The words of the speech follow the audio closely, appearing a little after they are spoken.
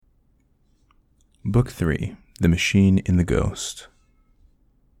Book 3, The Machine in the Ghost.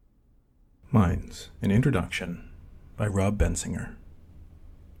 Minds, an Introduction, by Rob Bensinger.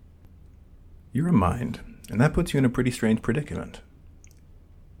 You're a mind, and that puts you in a pretty strange predicament.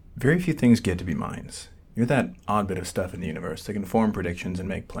 Very few things get to be minds. You're that odd bit of stuff in the universe that can form predictions and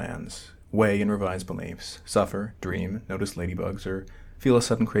make plans, weigh and revise beliefs, suffer, dream, notice ladybugs, or feel a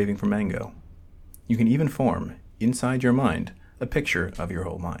sudden craving for mango. You can even form, inside your mind, a picture of your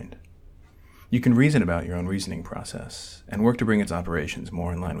whole mind. You can reason about your own reasoning process and work to bring its operations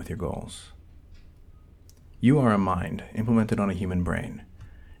more in line with your goals. You are a mind implemented on a human brain,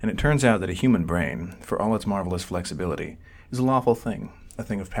 and it turns out that a human brain, for all its marvelous flexibility, is a lawful thing, a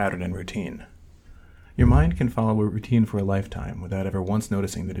thing of pattern and routine. Your mind can follow a routine for a lifetime without ever once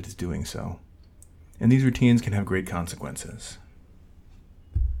noticing that it is doing so, and these routines can have great consequences.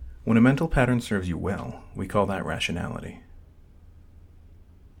 When a mental pattern serves you well, we call that rationality.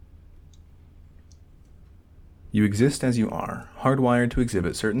 You exist as you are, hardwired to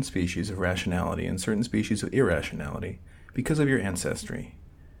exhibit certain species of rationality and certain species of irrationality because of your ancestry.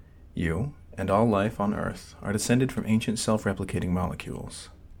 You, and all life on Earth, are descended from ancient self-replicating molecules.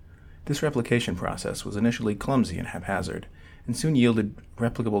 This replication process was initially clumsy and haphazard, and soon yielded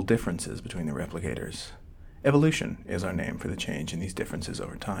replicable differences between the replicators. Evolution is our name for the change in these differences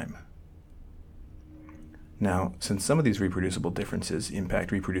over time. Now, since some of these reproducible differences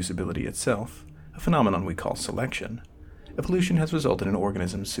impact reproducibility itself, a phenomenon we call selection, evolution has resulted in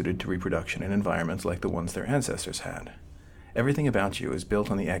organisms suited to reproduction in environments like the ones their ancestors had. Everything about you is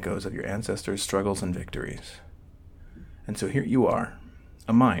built on the echoes of your ancestors' struggles and victories. And so here you are,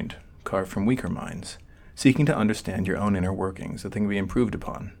 a mind carved from weaker minds, seeking to understand your own inner workings that can be improved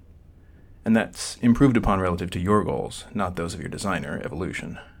upon. And that's improved upon relative to your goals, not those of your designer,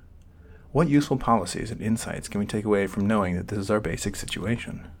 evolution. What useful policies and insights can we take away from knowing that this is our basic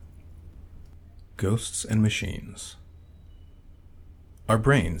situation? Ghosts and machines. Our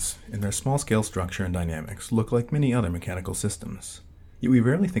brains, in their small-scale structure and dynamics, look like many other mechanical systems. Yet we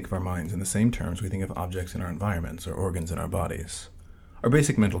rarely think of our minds in the same terms we think of objects in our environments or organs in our bodies. Our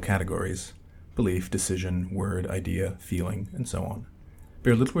basic mental categories, belief, decision, word, idea, feeling, and so on,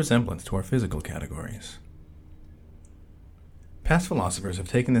 bear little resemblance to our physical categories. Past philosophers have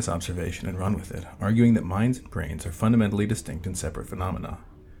taken this observation and run with it, arguing that minds and brains are fundamentally distinct and separate phenomena.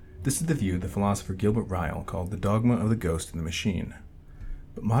 This is the view the philosopher Gilbert Ryle called the dogma of the ghost and the machine.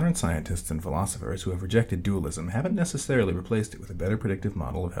 But modern scientists and philosophers who have rejected dualism haven't necessarily replaced it with a better predictive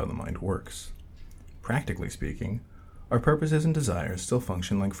model of how the mind works. Practically speaking, our purposes and desires still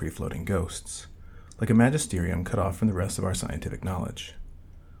function like free-floating ghosts, like a magisterium cut off from the rest of our scientific knowledge.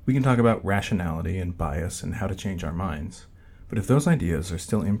 We can talk about rationality and bias and how to change our minds, but if those ideas are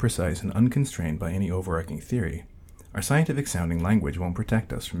still imprecise and unconstrained by any overarching theory, our scientific-sounding language won't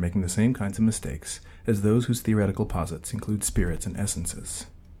protect us from making the same kinds of mistakes as those whose theoretical posits include spirits and essences.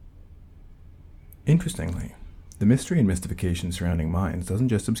 Interestingly, the mystery and mystification surrounding minds doesn't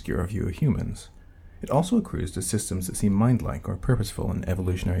just obscure our view of humans. It also accrues to systems that seem mind-like or purposeful in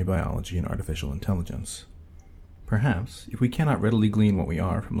evolutionary biology and artificial intelligence. Perhaps, if we cannot readily glean what we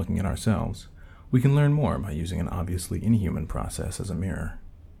are from looking at ourselves, we can learn more by using an obviously inhuman process as a mirror.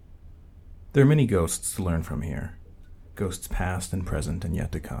 There are many ghosts to learn from here. Ghosts past and present and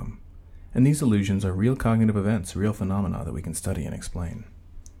yet to come. And these illusions are real cognitive events, real phenomena that we can study and explain.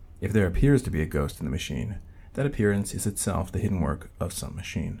 If there appears to be a ghost in the machine, that appearance is itself the hidden work of some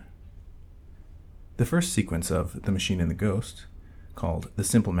machine. The first sequence of The Machine and the Ghost, called The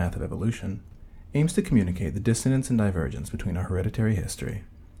Simple Math of Evolution, aims to communicate the dissonance and divergence between our hereditary history,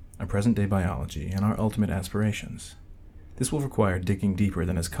 our present-day biology, and our ultimate aspirations. This will require digging deeper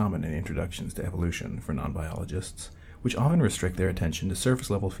than is common in introductions to evolution for non-biologists, which often restrict their attention to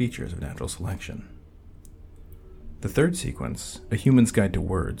surface-level features of natural selection. The third sequence, A Human's Guide to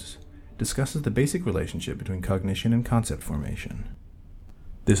Words, discusses the basic relationship between cognition and concept formation.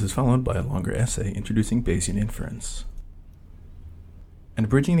 This is followed by a longer essay introducing Bayesian inference. And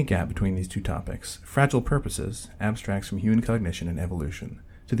bridging the gap between these two topics, Fragile Purposes abstracts from human cognition and evolution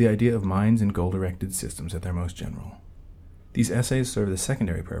to the idea of minds and goal-directed systems at their most general. These essays serve the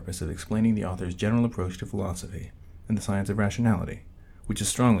secondary purpose of explaining the author's general approach to philosophy and the science of rationality, which is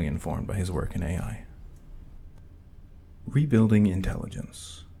strongly informed by his work in AI. Rebuilding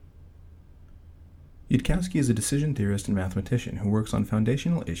Intelligence. Yudkowsky is a decision theorist and mathematician who works on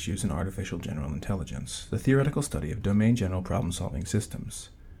foundational issues in artificial general intelligence, the theoretical study of domain-general problem-solving systems.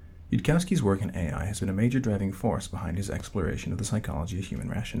 Yudkowsky's work in AI has been a major driving force behind his exploration of the psychology of human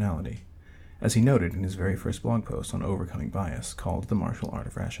rationality, as he noted in his very first blog post on overcoming bias called The Martial Art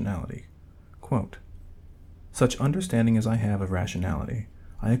of Rationality. Quote, "Such understanding as I have of rationality,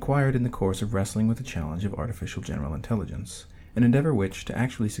 I acquired in the course of wrestling with the challenge of artificial general intelligence, an endeavor which, to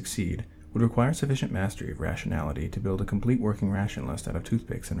actually succeed, would require sufficient mastery of rationality to build a complete working rationalist out of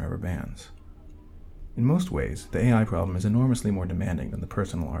toothpicks and rubber bands. In most ways, the AI problem is enormously more demanding than the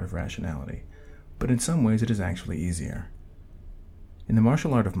personal art of rationality, but in some ways it is actually easier. In the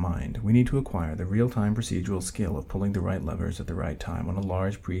martial art of mind, we need to acquire the real-time procedural skill of pulling the right levers at the right time on a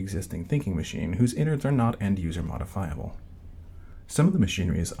large pre-existing thinking machine whose innards are not end-user modifiable. Some of the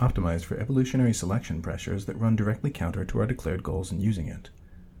machinery is optimized for evolutionary selection pressures that run directly counter to our declared goals in using it.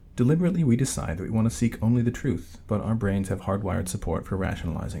 Deliberately, we decide that we want to seek only the truth, but our brains have hardwired support for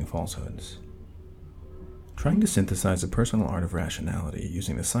rationalizing falsehoods. Trying to synthesize a personal art of rationality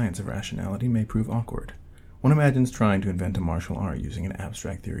using the science of rationality may prove awkward. One imagines trying to invent a martial art using an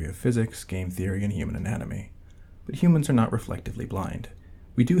abstract theory of physics, game theory, and human anatomy. But humans are not reflectively blind.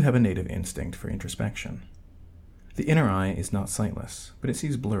 We do have a native instinct for introspection. The inner eye is not sightless, but it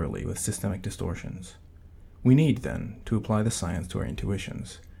sees blurrily with systemic distortions. We need, then, to apply the science to our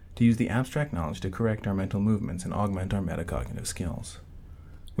intuitions, to use the abstract knowledge to correct our mental movements and augment our metacognitive skills.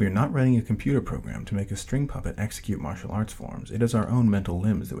 We are not writing a computer program to make a string puppet execute martial arts forms. It is our own mental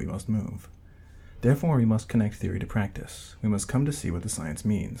limbs that we must move. Therefore, we must connect theory to practice. We must come to see what the science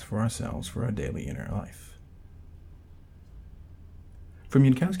means for ourselves, for our daily inner life. From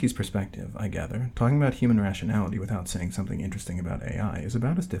Yudkowsky's perspective, I gather, talking about human rationality without saying something interesting about AI is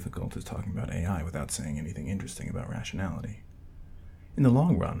about as difficult as talking about AI without saying anything interesting about rationality. In the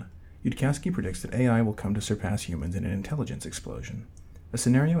long run, Yudkowsky predicts that AI will come to surpass humans in an intelligence explosion, a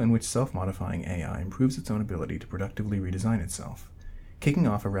scenario in which self-modifying AI improves its own ability to productively redesign itself, kicking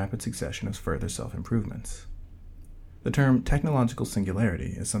off a rapid succession of further self-improvements. The term technological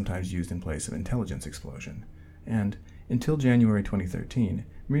singularity is sometimes used in place of intelligence explosion, and, until January 2013,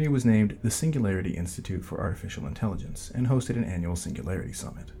 MIRI was named the Singularity Institute for Artificial Intelligence and hosted an annual Singularity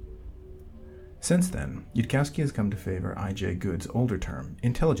Summit. Since then, Yudkowsky has come to favor I.J. Good's older term,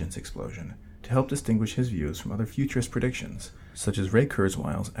 intelligence explosion, to help distinguish his views from other futurist predictions, such as Ray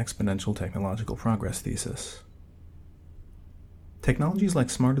Kurzweil's exponential technological progress thesis. Technologies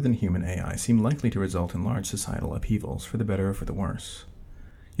like smarter-than-human AI seem likely to result in large societal upheavals, for the better or for the worse.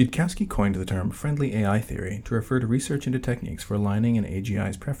 Yudkowsky coined the term friendly AI theory to refer to research into techniques for aligning an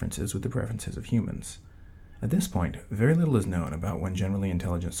AGI's preferences with the preferences of humans. At this point, very little is known about when generally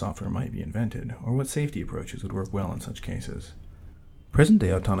intelligent software might be invented, or what safety approaches would work well in such cases.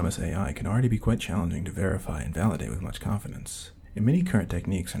 Present-day autonomous AI can already be quite challenging to verify and validate with much confidence, and many current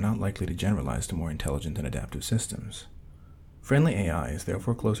techniques are not likely to generalize to more intelligent and adaptive systems. Friendly AI is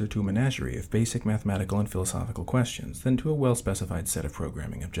therefore closer to a menagerie of basic mathematical and philosophical questions than to a well-specified set of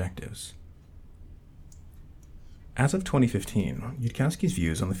programming objectives. As of 2015, Yudkowsky's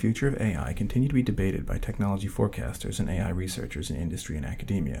views on the future of AI continue to be debated by technology forecasters and AI researchers in industry and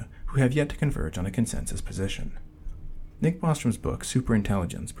academia, who have yet to converge on a consensus position. Nick Bostrom's book,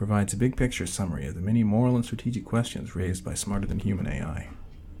 Superintelligence, provides a big-picture summary of the many moral and strategic questions raised by smarter-than-human AI.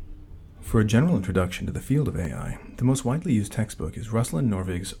 For a general introduction to the field of AI, the most widely used textbook is Russell and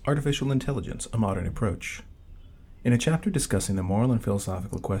Norvig's Artificial Intelligence, A Modern Approach. In a chapter discussing the moral and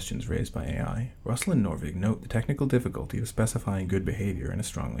philosophical questions raised by AI, Russell and Norvig note the technical difficulty of specifying good behavior in a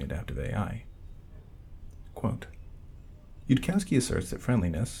strongly adaptive AI. Quote, Yudkowsky asserts that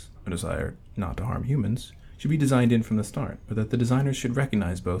friendliness, a desire not to harm humans, should be designed in from the start, but that the designers should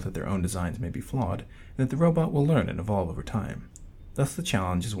recognize both that their own designs may be flawed and that the robot will learn and evolve over time. Thus the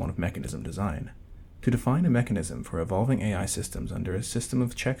challenge is one of mechanism design. To define a mechanism for evolving AI systems under a system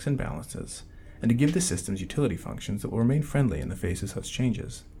of checks and balances, and to give the systems utility functions that will remain friendly in the face of such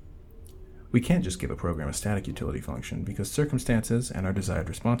changes. We can't just give a program a static utility function because circumstances and our desired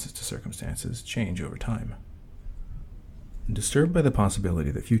responses to circumstances change over time. Disturbed by the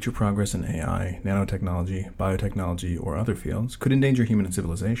possibility that future progress in AI, nanotechnology, biotechnology, or other fields could endanger human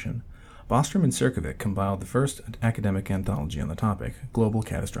civilization, Bostrom and Sirkovic compiled the first academic anthology on the topic, Global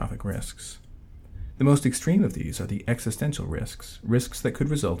Catastrophic Risks. The most extreme of these are the existential risks, risks that could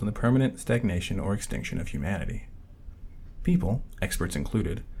result in the permanent stagnation or extinction of humanity. People, experts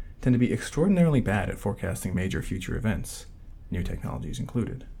included, tend to be extraordinarily bad at forecasting major future events, new technologies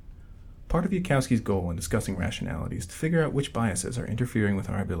included. Part of Yudkowsky's goal in discussing rationality is to figure out which biases are interfering with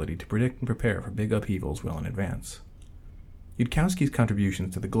our ability to predict and prepare for big upheavals well in advance. Yudkowsky's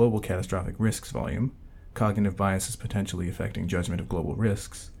contributions to the Global Catastrophic Risks volume, Cognitive Biases Potentially Affecting Judgment of Global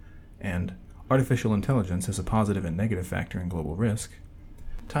Risks, and Artificial Intelligence as a Positive and Negative Factor in Global Risk,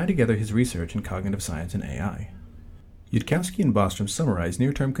 tie together his research in cognitive science and AI. Yudkowsky and Bostrom summarize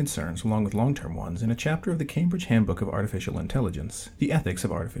near-term concerns along with long-term ones in a chapter of the Cambridge Handbook of Artificial Intelligence, The Ethics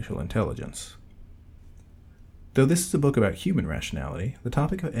of Artificial Intelligence. Though this is a book about human rationality, the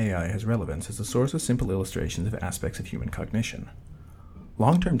topic of AI has relevance as a source of simple illustrations of aspects of human cognition.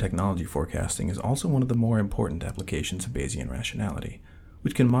 Long-term technology forecasting is also one of the more important applications of Bayesian rationality,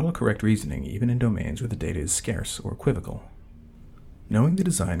 which can model correct reasoning even in domains where the data is scarce or equivocal. Knowing the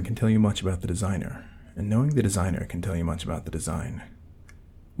design can tell you much about the designer, and knowing the designer can tell you much about the design.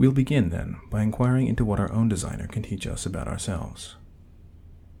 We'll begin, then, by inquiring into what our own designer can teach us about ourselves.